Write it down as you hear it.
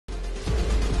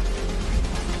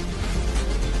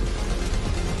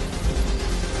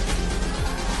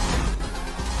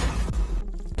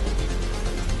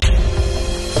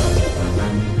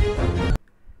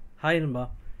Hi நண்பா.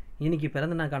 இன்றைக்கி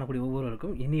பிறந்தநாள் காணக்கூடிய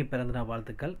ஒவ்வொருவருக்கும் இனிய பிறந்தநாள்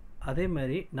வாழ்த்துக்கள். அதே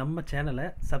மாதிரி நம்ம சேனலை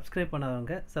சப்ஸ்கிரைப்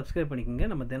பண்ணாதவங்க சப்ஸ்கிரைப் பண்ணிக்கோங்க.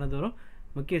 நம்ம தினந்தோறும்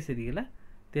முக்கிய செய்திகளை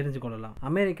தெரிஞ்சு கொள்ளலாம்.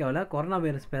 அமெரிக்காவில் கொரோனா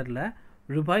வைரஸ் பேரில்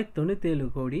ரூபாய் 97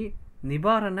 கோடி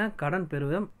நிவாரண கடன்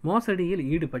பெறுவதும் மோசடியில்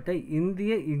ஈடுபட்ட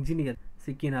இந்திய இன்ஜினியர்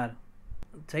சிக்கினார்.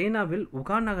 சைனாவில்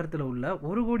உகான் நகரத்தில் உள்ள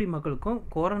 1 கோடி மக்களுக்கும்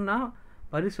கொரோனா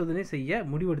பரிசோதனை செய்ய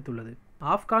முடிவெடுத்துள்ளது.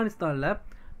 ஆப்கானிஸ்தானில்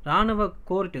இராணுவ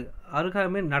கோர்ட்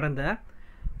அருகாமையில் நடந்த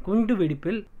குண்டு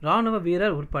வெடிப்பில் இராணுவ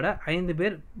வீரர் உட்பட 5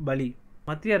 பேர் பலி.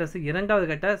 மத்திய அரசு 2வது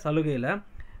கட்ட சலுகையில்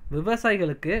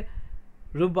விவசாயிகளுக்கு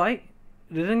ரூபாய்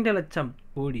 2 லட்சம்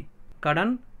கோடி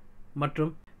கடன்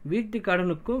மற்றும் வீட்டு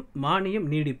கடனுக்கும் மானியம்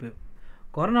நீடிப்பு.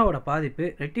 கொரோனாவோட பாதிப்பு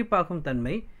இரட்டிப்பாகும்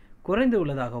தன்மை குறைந்து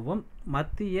உள்ளதாகவும்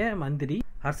மத்திய மந்திரி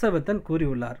ஹர்ஷவர்தன்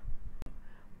கூறியுள்ளார்.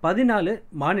 14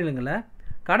 மாநிலங்களில்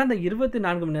கடந்த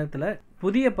 24 மணி நேரத்தில்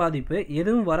புதிய பாதிப்பு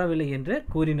எதுவும் வரவில்லை என்று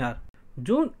கூறினார்.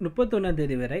 ஜூன் 31ஆம்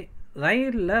தேதி வரை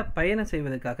ரயிலில் பயணம்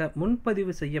செய்வதற்காக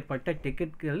முன்பதிவு செய்யப்பட்ட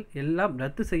டிக்கெட்டுகள் எல்லாம்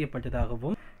ரத்து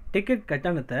செய்யப்பட்டதாகவும் டிக்கெட்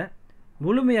கட்டணத்தை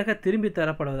முழுமையாக திரும்பி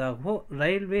தரப்படுவதாகவும்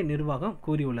ரயில்வே நிர்வாகம்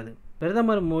கூறியுள்ளது.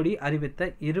 பிரதமர் மோடி அறிவித்த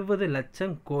 20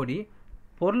 லட்சம் கோடி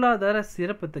பொருளாதார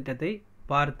சிறப்பு திட்டத்தை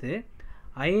பார்த்து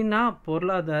ஐநா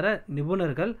பொருளாதார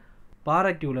நிபுணர்கள்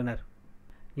பாராட்டியுள்ளனர்.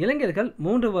 இளைஞர்கள்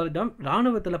 3 வருடம்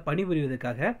இராணுவத்தில்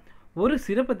பணிபுரிவதற்காக ஒரு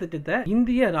சிறப்பு திட்டத்தை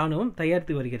இந்திய இராணுவம்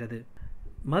தயாரித்து வருகிறது.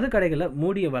 மதுக்கடைகளை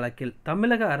மூடிய வழக்கில்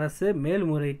தமிழக அரசு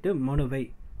மேல்முறையீட்டு மனுவை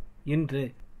இன்று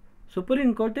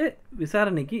சுப்ரீம் கோர்ட்டு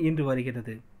விசாரணைக்கு இன்று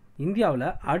வருகிறது. இந்தியாவில்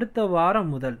அடுத்த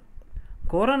வாரம் முதல்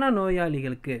கொரோனா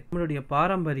நோயாளிகளுக்கு நம்மளுடைய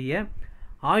பாரம்பரிய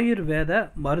ஆயுர்வேத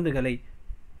மருந்துகளை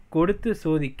கொடுத்து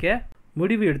சோதிக்க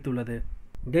முடிவு எடுத்துள்ளது.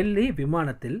 டெல்லி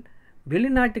விமானத்தில்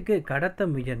வெளிநாட்டுக்கு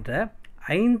கடத்த முயன்ற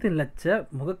 5 லட்ச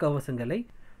முகக்கவசங்களை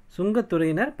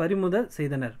சுங்கத்துறையினர் பறிமுதல்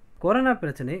செய்தனர். கொரோனா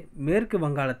பிரச்சனை மேற்கு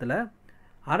வங்காளத்தில்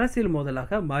அரசியல்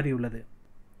மோதலாக மாறியுள்ளது.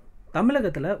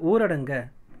 தமிழகத்தில் ஊரடங்க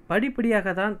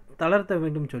படிப்படியாக தான் தளர்த்த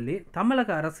வேண்டும் சொல்லி தமிழக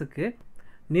அரசுக்கு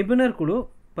நிபுணர் குழு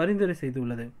பரிந்துரை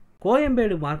செய்துள்ளது.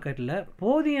 கோயம்பேடு மார்க்கெட்டில்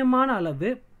போதியமான அளவு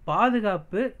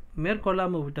பாதுகாப்பு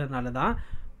மேற்கொள்ளாமல் விட்டதுனால தான்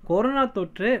கொரோனா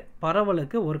தொற்று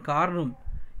பரவலுக்கு ஒரு காரணம்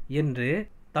என்று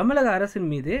தமிழக அரசின்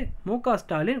மீது மு.க.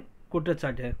 ஸ்டாலின்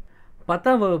குற்றச்சாட்டு.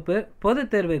 10ஆம் வகுப்பு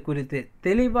பொதுத் தேர்வை குறித்து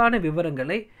தெளிவான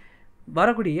விவரங்களை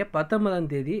வரக்கூடிய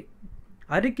 19ஆம் தேதி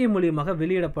அறிக்கை மூலியமாக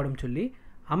வெளியிடப்படும் சொல்லி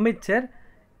அமைச்சர்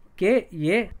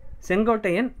கே.ஏ.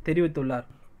 செங்கோட்டையன் தெரிவித்துள்ளார்.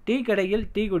 டீ கடையில்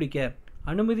டீ குடிக்க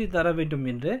அனுமதி தர வேண்டும்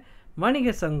என்று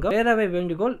வணிக சங்கம் பேரவை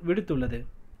வேண்டுகோள் விடுத்துள்ளது.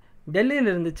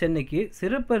 டெல்லியிலிருந்து சென்னைக்கு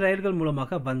சிறப்பு ரயில்கள்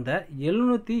மூலமாக வந்த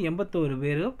 781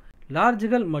 பேரும்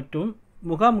லாட்ஜ்கள் மற்றும்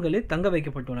முகாம்களில் தங்க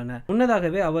வைக்கப்பட்டுள்ளனர்.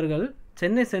 முன்னதாகவே அவர்கள்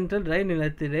சென்னை சென்ட்ரல் ரயில்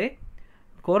நிலையத்திலே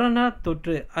கொரோனா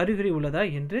தொற்று அறிகுறி உள்ளதா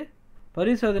என்று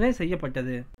பரிசோதனை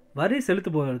செய்யப்பட்டது. வரி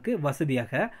செலுத்துபவர்களுக்கு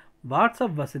வசதியாக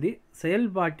வாட்ஸ்அப் வசதி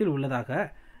செயல்பாட்டில் உள்ளதாக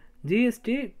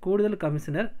ஜிஎஸ்டி கூடுதல்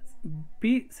கமிஷனர்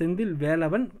பி. செந்தில்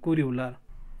வேலவன் கூறியுள்ளார்.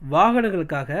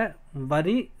 வாகனங்களுக்காக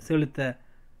வரி செலுத்த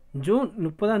ஜூன்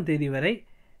 30ஆம் தேதி வரை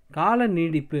கால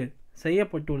நீடிப்பு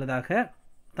செய்யப்பட்டுள்ளதாக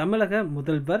தமிழக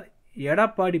முதல்வர்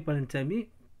எடப்பாடி பழனிசாமி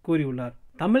கூறியுள்ளார்.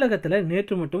 தமிழகத்தில்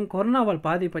நேற்று மட்டும் கொரோனாவால்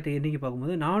பாதிப்பட்ட எண்ணிக்கை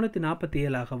பார்க்கும்போது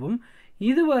 447 ஆகவும்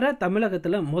இதுவரை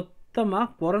தமிழகத்தில் மொத்தமாக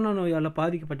கொரோனா நோயால்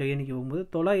பாதிக்கப்பட்ட எண்ணிக்கை போகும்போது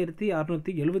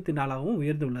 9674ஆகவும்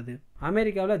உயர்ந்துள்ளது.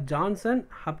 அமெரிக்காவில் ஜான்சன்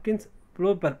ஹாப்கின்ஸ்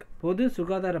ப்ளூபர்க் பொது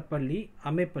சுகாதார பள்ளி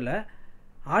அமைப்பில்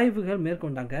ஆய்வுகள்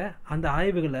மேற்கொண்டாங்க. அந்த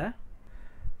ஆய்வுகளை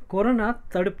கொரோனா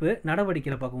தடுப்பு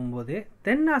நடவடிக்கையில் பார்க்கும்போது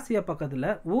தென்னாசியா பக்கத்தில்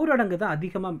ஊரடங்கு தான்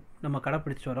அதிகமாக நம்ம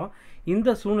கடைப்பிடிச்சு வரோம். இந்த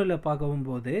சூழ்நிலை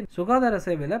பார்க்கும்போது சுகாதார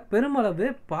சேவையில் பெருமளவு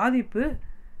பாதிப்பு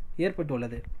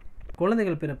ஏற்பட்டுள்ளது.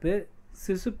 குழந்தைகள் பிறப்பு,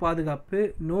 சிசு பாதுகாப்பு,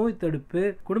 நோய் தடுப்பு,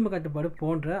 குடும்ப கட்டுப்பாடு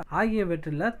போன்ற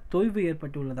ஆகியவற்றில் தொய்வு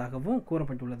ஏற்பட்டுள்ளதாகவும்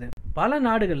கூறப்பட்டுள்ளது. பல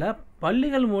நாடுகளில்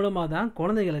பள்ளிகள் மூலமாக தான்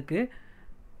குழந்தைகளுக்கு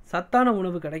சத்தான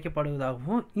உணவு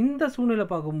கிடைக்கப்படுவதாகவும் இந்த சூழ்நிலை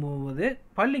பார்க்கும்போது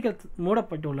பள்ளிகள்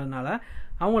மூடப்பட்டுள்ளதுனால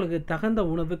அவங்களுக்கு தகுந்த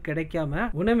உணவு கிடைக்காம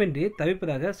உணவின்றி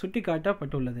தவிப்பதாக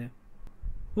சுட்டிக்காட்டப்பட்டுள்ளது.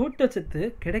 ஊட்டச்சத்து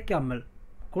கிடைக்காமல்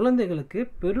குழந்தைகளுக்கு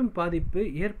பெரும் பாதிப்பு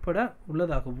ஏற்பட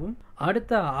உள்ளதாகவும்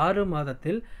அடுத்த 6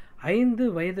 மாதத்தில் 5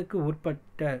 வயதுக்கு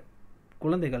உட்பட்ட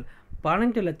குழந்தைகள்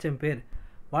 12 லட்சம் பேர்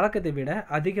வழக்கத்தை விட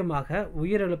அதிகமாக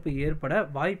உயிரிழப்பு ஏற்பட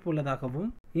வாய்ப்பு உள்ளதாகவும்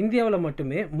இந்தியாவில்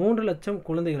மட்டுமே 3 லட்சம்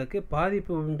குழந்தைகளுக்கு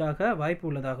பாதிப்பு உண்டாக வாய்ப்பு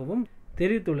உள்ளதாகவும்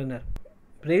தெரிவித்துள்ளனர்.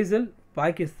 பிரேசில்,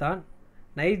 பாகிஸ்தான்,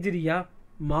 நைஜீரியா,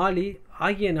 மாலி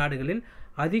ஆகிய நாடுகளில்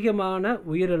அதிகமான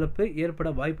உயிரிழப்பு ஏற்பட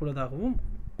வாய்ப்புள்ளதாகவும்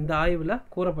இந்த ஆய்வில்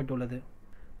கூறப்பட்டுள்ளது.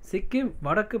 சிக்கிம்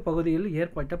வடக்கு பகுதியில்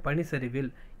ஏற்பட்ட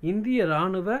பனிச்சரிவில் இந்திய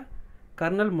இராணுவ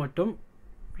கர்னல் மற்றும்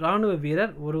இராணுவ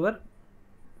வீரர் ஒருவர்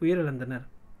உயிரிழந்தனர்.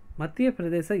 மத்திய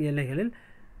பிரதேச எல்லைகளில்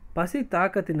பசி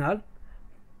தாக்கத்தினால்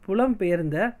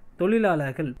புலம்பெயர்ந்த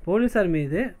தொழிலாளர்கள் போலீசார்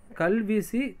மீது கல்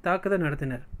வீசி தாக்குதல்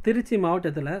நடத்தினர். திருச்சி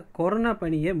மாவட்டத்தில் கொரோனா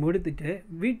பணியை முடித்துட்டு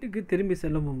வீட்டுக்கு திரும்பி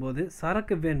செல்லும் போது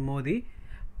சரக்கு வேன் மோதி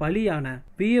பலியான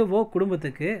பிஓ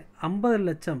குடும்பத்துக்கு 50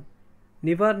 லட்சம்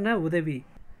நிவாரண உதவி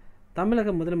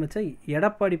தமிழக முதலமைச்சர்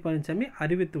எடப்பாடி பழனிசாமி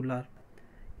அறிவித்துள்ளார்.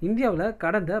 இந்தியாவில்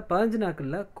கடந்த 15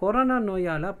 நாட்களில் கொரோனா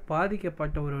நோயால்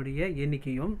பாதிக்கப்பட்டவருடைய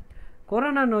எண்ணிக்கையும்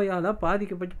கொரோனா நோயால்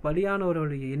பாதிக்கப்பட்டு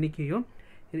பலியானவருடைய எண்ணிக்கையும்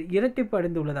இரட்டிப்பு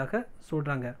அடைந்துள்ளதாக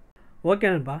சொல்கிறாங்க. ஓகே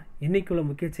நண்பா, இன்றைக்குள்ள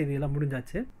முக்கிய செய்தியெல்லாம்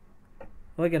முடிஞ்சாச்சு.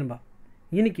 ஓகே நண்பா,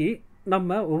 இன்றைக்கி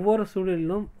நம்ம ஒவ்வொரு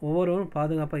சூழலிலும் ஒவ்வொருவரும்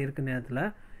பாதுகாப்பாக இருக்கிற நேரத்தில்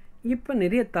இப்போ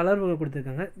நிறைய தளர்வுகள்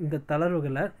கொடுத்துருக்காங்க. இந்த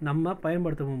தளர்வுகளை நம்ம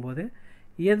பயன்படுத்தும் போது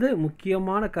எது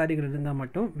முக்கியமான காரியங்கள் இருந்தால்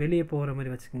மட்டும் வெளியே போகிற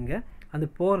மாதிரி வச்சுக்கோங்க. அந்த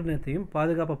போகிற நேரத்தையும்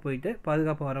பாதுகாப்பாக போயிட்டு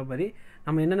பாதுகாப்பாக வர மாதிரி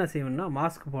நம்ம என்னென்ன செய்யணும்னா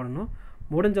மாஸ்க் போடணும்.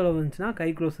 முடிஞ்ச அளவு இருந்துச்சுன்னா கை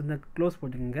க்ளோஸ் இருந்தால் க்ளோஸ்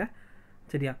போட்டுக்கோங்க.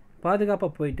 சரியா?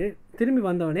 பாதுகாப்பாக போயிட்டு திரும்பி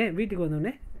வந்தவொடனே வீட்டுக்கு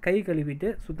வந்தோடனே கை கழுவிட்டு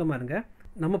சுத்தமாக இருங்க.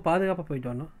 நம்ம பாதுகாப்பாக போயிட்டு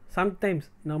வரணும். சம்டைம்ஸ்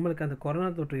நம்மளுக்கு அந்த கொரோனா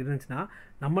தொற்று இருந்துச்சுன்னா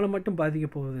நம்மளை மட்டும் பாதிக்க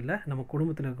போவதில்லை, நம்ம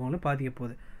குடும்பத்தில் இருக்கவங்களும் பாதிக்க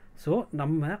போகுது. ஸோ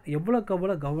நம்ம எவ்வளோக்கு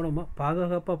எவ்வளோ கவனமாக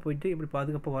பாதுகாப்பாக போயிட்டு எப்படி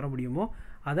பாதுகாப்பாக வர முடியுமோ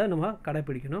அதை நம்ம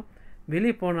கடைப்பிடிக்கணும்.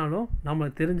 வெளியே போனாலும்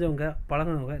நம்மளுக்கு தெரிஞ்சவங்க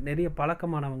பழகினவங்க நிறைய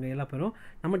பழக்கமானவங்க எல்லா பேரும்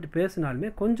நம்மகிட்ட பேசினாலுமே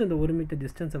கொஞ்சம் இந்த 1 மீட்டர்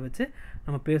டிஸ்டன்ஸை வச்சு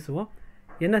நம்ம பேசுவோம்.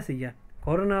 என்ன செய்ய,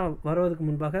 கொரோனா வருவதற்கு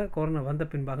முன்பாக கொரோனா வந்த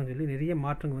பின்பாகன்னு சொல்லி நிறைய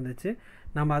மாற்றங்கள் வந்துச்சு.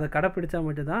 நம்ம அதை கடைப்பிடிச்சா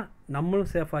மட்டும்தான்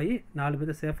நம்மளும் சேஃபாகி 4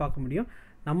 பேரை சேஃபாக்க முடியும்,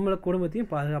 நம்மளை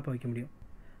குடும்பத்தையும் பாதுகாப்பாக வைக்க முடியும்.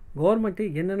 கவர்மெண்ட்டு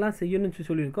என்னெல்லாம் செய்யணும்னு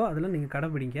சொல்லியிருக்கோ அதெல்லாம் நீங்கள்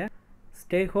கடைப்பிடிங்க.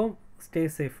 Stay home, stay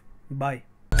safe. பாய்.